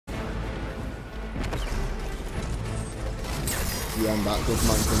actually end that good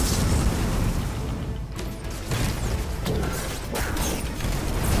mountain.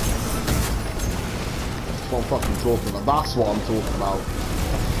 That's what I'm fucking talking about. That's what I'm talking about. A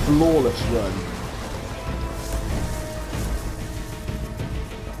flawless run.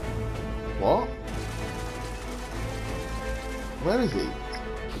 What? Where is he?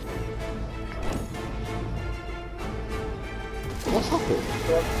 What's happened?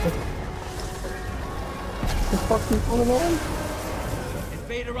 What the fuck is going on?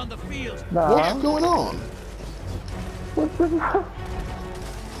 Invader on the field. Nah. What's going on? What's going on?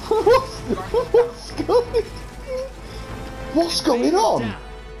 What's going on?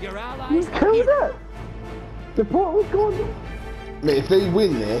 Your You allies killed here. it! The portal's going on! Mate, if they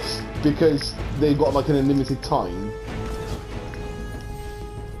win this because they've got like an unlimited time.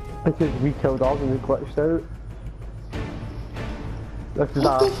 Because we killed ours and we glitched out. This is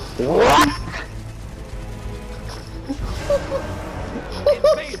What our... the What?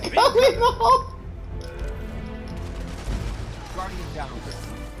 What's going on? Guardian down.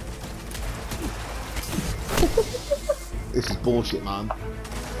 This is bullshit, man.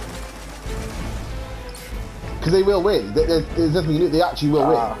 Because they will win. There's nothing you do. They actually will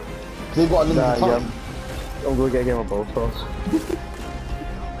win. Because they've got unlimited time. I'm going to get a game of both sauce.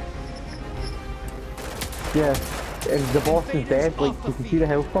 Yeah, if the boss is dead, like, you can see the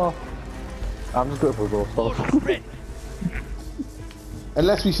health bar. I'm just going for both sauce.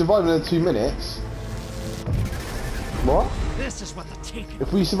 Unless we survive another 2 minutes. What? This is what the taken.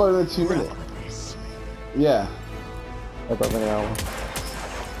 If we survive another 2 minutes. Yeah. I don't think I will.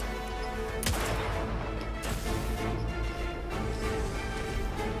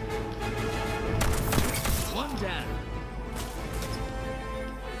 One down.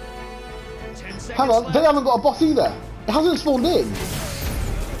 10 seconds Hang on, left. they haven't got a boss either. It hasn't spawned in.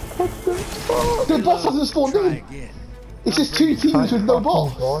 What the fuck? The boss hasn't spawned Try in. again. It's just 2 teams with no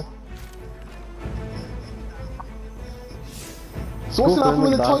boss. God. So what's Go going to happen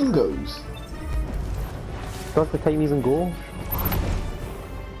when the back. time goes? Does the time even go?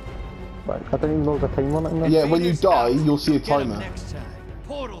 Right, I don't even know there's a time limit in there. Yeah, when you Invaders die, out. you'll see a Get 'em timer. next time.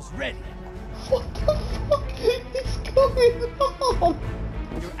 Portal's ready. What the fuck is going on?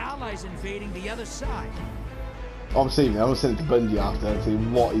 Your allies invading the other side. I'm seeing it. I'm going to send it to Bungie after and see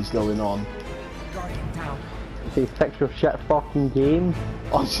what is going on. Guardian down. Say, fix your shit fucking game.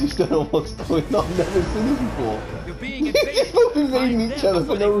 I just don't know what's going on. I've never seen this before. You're being They're invaded. both invading Find each them other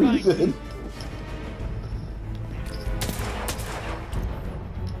for before no they find you. reason.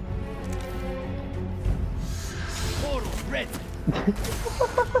 Portal's ready.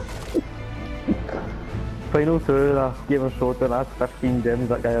 Final two of the game of Showdown, that's 15 gems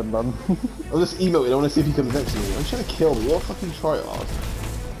that guy had none. I'll just email it. I want to see if he comes next to me. I'm trying to kill me. What a fucking tryhard.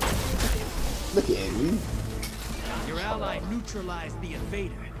 Look at him. Your ally neutralized the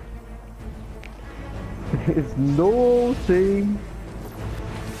invader. It's no thing.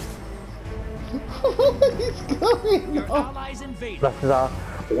 What is going Your on? allies invaded. This is a...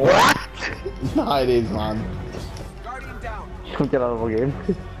 What? Nah, it is, man. Guardian down. Don't get out of the game.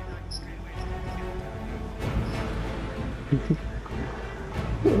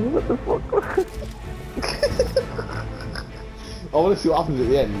 What the fuck? I want to see what happens at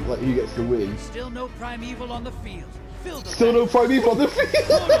the end. Like, who gets to win. Still no primeval on the field. Fill the Still no primeval on the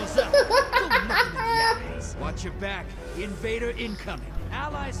Portal's field. up. Don't look him in the eyes. Watch your back. Invader incoming.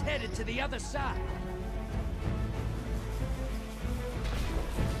 Allies headed to the other side.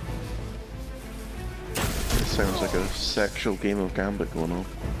 It sounds like a sexual game of Gambit going on.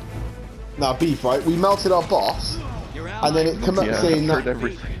 Now, beef, right? We melted our boss, Your and then ally it come up Yeah, saying I've heard that.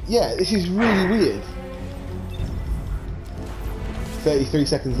 everything. Yeah, this is really weird. 33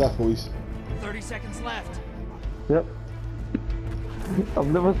 seconds left, boys. 30 seconds left. Yep. I've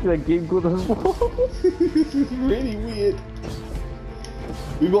never seen a game go this long. This is really weird.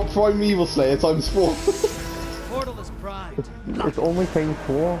 We've got Primeval Slayer times 4. Portal is primed. It's only time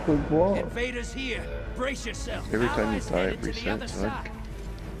 4, like what? Invaders here. Brace yourself. Every time you Allies die, headed it to the other resets, side. like.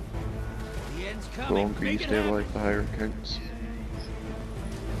 The end's The coming. longer you Make it stay happen. alive, the higher it counts.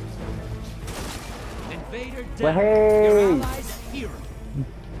 Invader Well, down. hey! Your allies hero.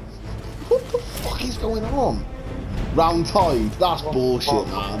 What the fuck is going on? Round tide. That's bullshit,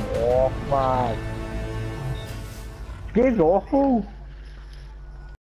 man. Oh man. Game's awful.